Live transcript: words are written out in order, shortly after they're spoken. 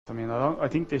I mean, I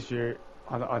think this year,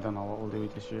 I don't know what we'll do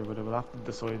this year, but we'll have to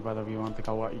decide whether we want to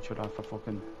go at each other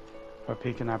for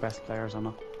picking our best players or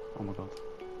not. Oh my god.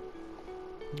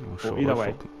 Oh, But either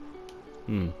way.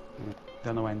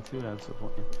 Don't know when to else.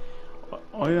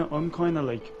 I'm kind of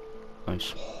like.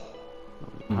 Nice.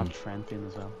 Have Trent in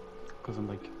as well, because I'm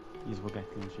like, he's will get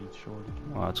clean sheets surely.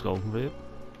 Well, let's go for it.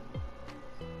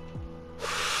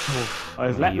 I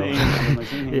was letting it in, and I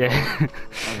seen him. Yeah.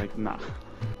 I was like, nah.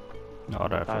 No,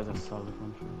 that is a solid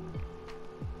one.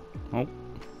 Oh.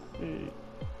 Hey.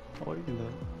 Oh, you can do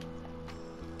it.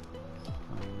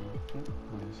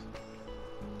 Nice.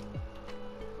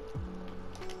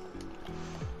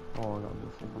 Oh, I got a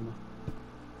good flip on that.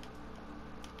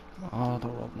 Oh,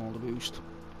 they're robbing all the boost.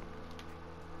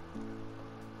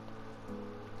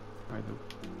 I do.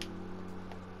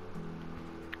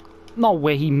 No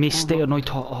way, he missed it, and I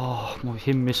thought, oh,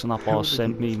 him missing that ball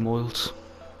sent me miles.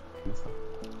 That's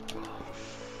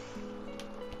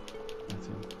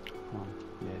him. Come on.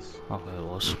 Yes. Okay, it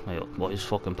was. I was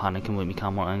fucking panicking with my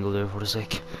camera angle there for a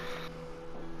sec.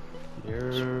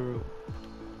 Here.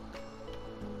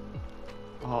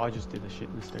 Oh, I just did a shit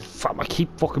mistake. Fam, I keep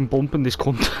fucking bumping this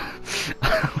cunt.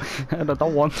 And I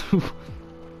don't want to.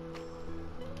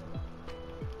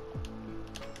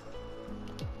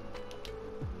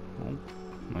 Oh,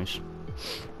 nice.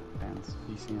 Thanks.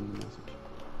 VC on the message.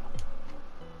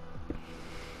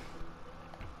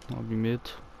 I'll be mid.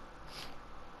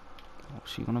 Oh,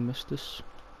 is he gonna miss this?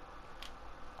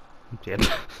 Yeah.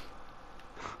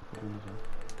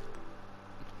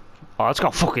 Oh, let's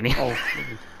go fucking in. Oh,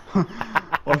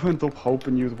 I went up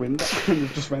hoping you'd win that, and you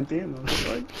just went in. I was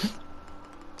like,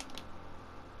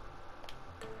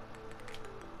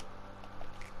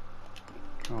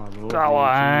 oh, Lord, go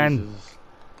on. Jesus.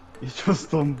 You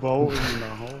just done bowling in the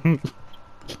hole.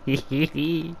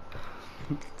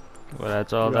 Well,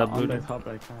 that's all that would.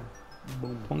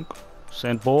 Boom. Punk.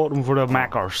 Send both of them for the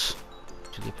Mackers.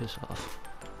 Should they piss off?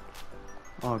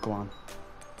 Oh, go on.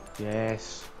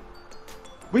 Yes.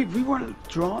 Wait, we weren't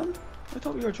drawn? I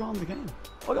thought we were drawn the game.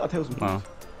 I got 1,000 points.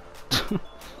 No.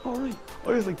 Alright. I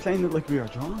was like playing it like we were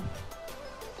drawn.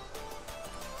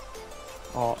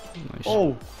 Oh. Nice.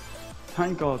 Oh.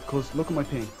 Thank God, because look at my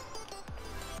ping.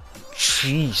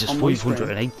 Jesus, On my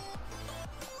 508.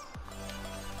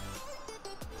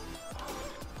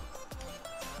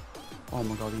 Oh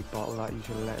my God, you bottled that. You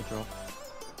should have let it drop.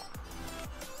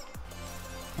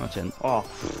 That's in. Oh.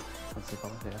 That's a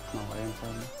goal there. No way, I'm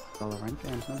sorry. All the rank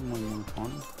games, never mind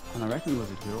 120. And I reckon it was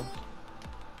a Euro.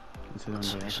 Considering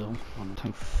the So, on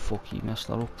thank fuck he messed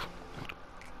that up.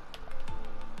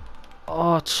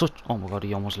 Oh, it's such. Oh my God,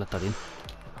 he almost let that in.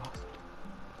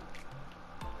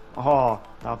 Oh,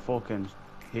 that fucking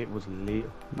hit was late.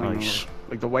 Nice.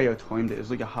 Like the way I timed it, it was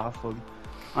like a half hug.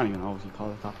 I don't even know what you call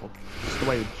it that, but just the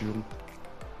way it jumped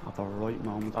at the right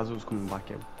moment as it was coming back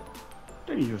out.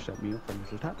 Then he just set me up for a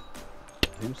little tap.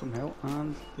 Him somehow,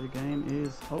 and the game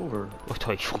is over. I thought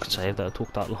you fucking saved that, it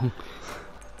took that long.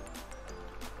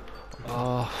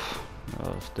 Oh,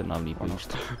 no, didn't have any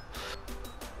boost.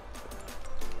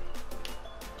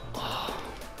 Oh,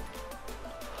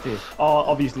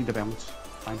 obviously the bounce.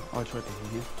 Fine, I tried to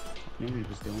hit him. Maybe he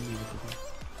was doing me.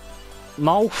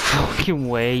 No fucking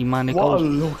way, man. It What goes. a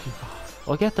lucky pass.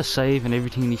 I get the save and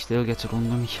everything, and he still gets it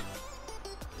under me.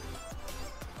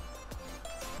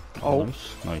 Oh.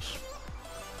 Nice.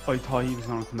 I thought he was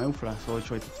going to come out for that, so I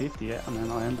tried to 50 it, and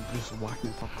then I ended up just whacking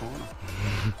it top corner.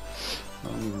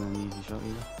 Not even an easy shot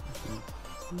either.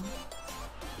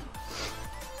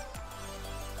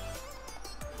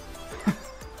 Just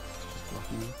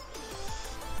blocking it.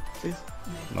 See?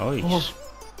 Nice. Oh.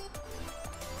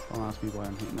 Don't ask me why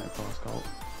I'm hitting that cross goal.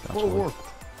 That's What a why. work.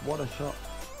 What a shot.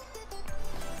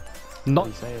 Not.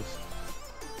 He saves.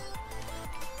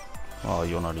 Oh,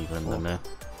 you're not even in the net.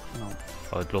 No.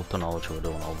 I'd love to know what you're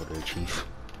doing over there, Chief.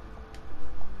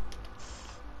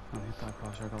 I hit that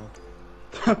cross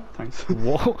goal. Thanks.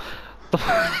 What?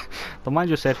 The man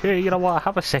just said, here, you know what,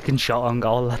 have a second shot on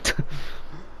goal, lad.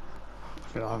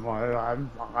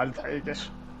 I'll take it.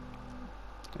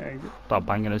 There you go. That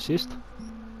banging assist.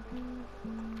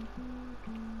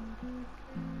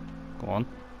 Go on.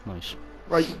 Nice.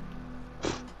 Right.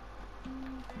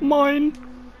 Mine!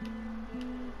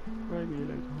 Right, me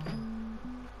later.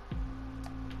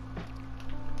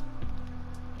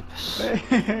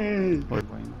 Hey! Right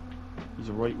winger. He's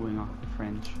a right winger,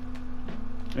 French.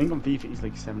 I think on FIFA he's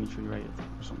like 73 rated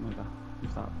or something like that.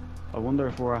 If that. I wonder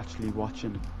if we're actually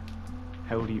watching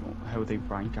how they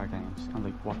rank our games and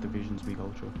like what divisions we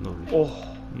go through. Lovely.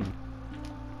 Oh. Mm.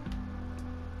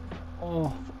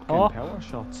 Oh. Fucking power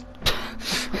shots.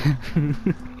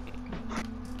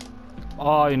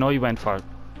 Oh, you know you went for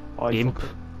I Imp.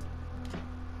 fucked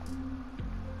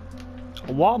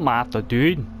it. What am I after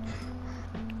doing?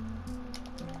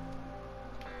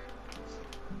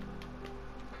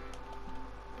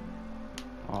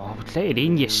 Oh, let it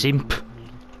in, you simp.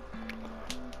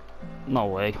 No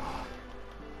way.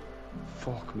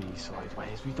 Fuck me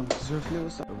sideways. We don't deserve to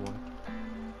lose that award.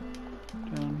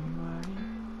 Tell me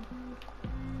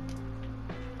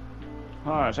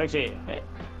why. Oh, sexy. Hey.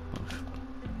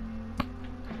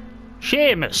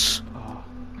 Seamus! Oh.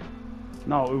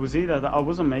 No, it was either that I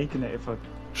wasn't making it if I went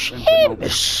for no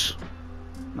boost. Seamus!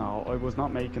 No, I was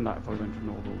not making that if I went for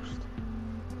no boost.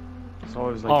 So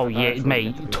I was like, Oh I yeah, actually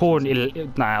mate, get the torn.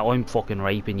 boost. Nah, I'm fucking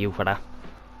raping you for that.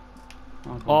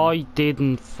 Okay. I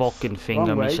didn't fucking finger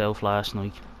Wrong way. myself last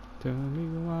night. Tell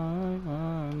me why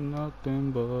I'm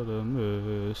nothing but a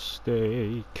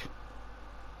mistake.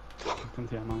 Fucking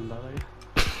tell mum that, eh?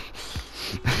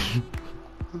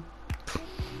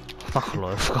 Not gonna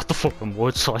lie, I forgot the fucking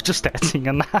words, so I just started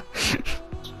singing that.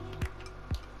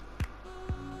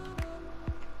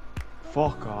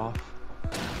 Fuck off.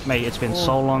 Mate, it's been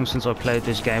so long since I played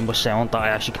this game with sound that I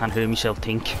actually can't hear myself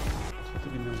think. What do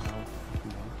we know how?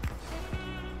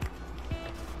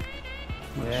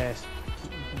 Yes.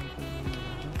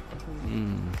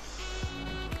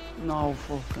 No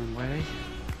fucking way.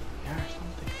 Here's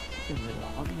something. Fucking little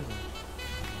audio.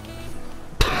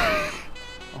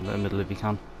 In the middle if you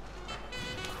can.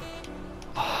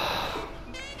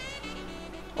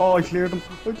 Oh, I cleared him.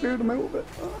 I cleared him out of it.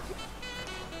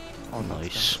 Oh,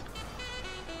 Nice.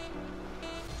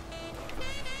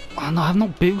 Oh no, I have no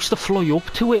boost to fly up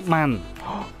to it, man.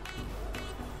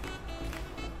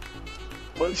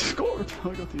 Well, you scored. I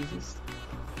got the assist.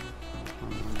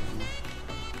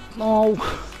 No.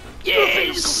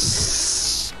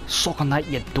 Yes! Suck on that,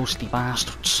 you dusty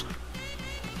bastards.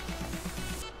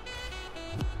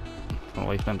 Oh,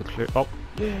 wait for them to clear. Oh.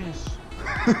 Yes.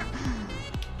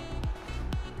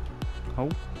 Oh.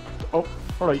 Oh,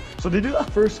 alright. So they do that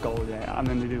first goal, yeah, and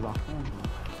then they do that.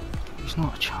 He's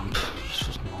not a champ. He's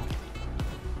just not.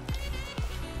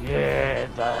 Yeah,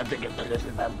 the biggest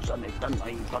little bounce on it, and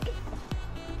I got it.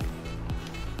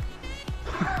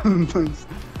 Nice.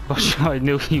 Gosh, I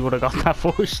knew he would have got that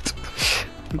first.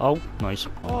 Oh, nice.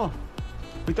 Oh,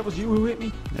 wait, that was you who hit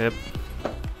me? Yep.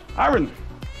 Aaron,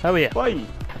 How are you? why?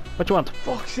 What do you want?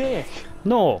 Fuck's sake.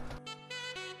 No.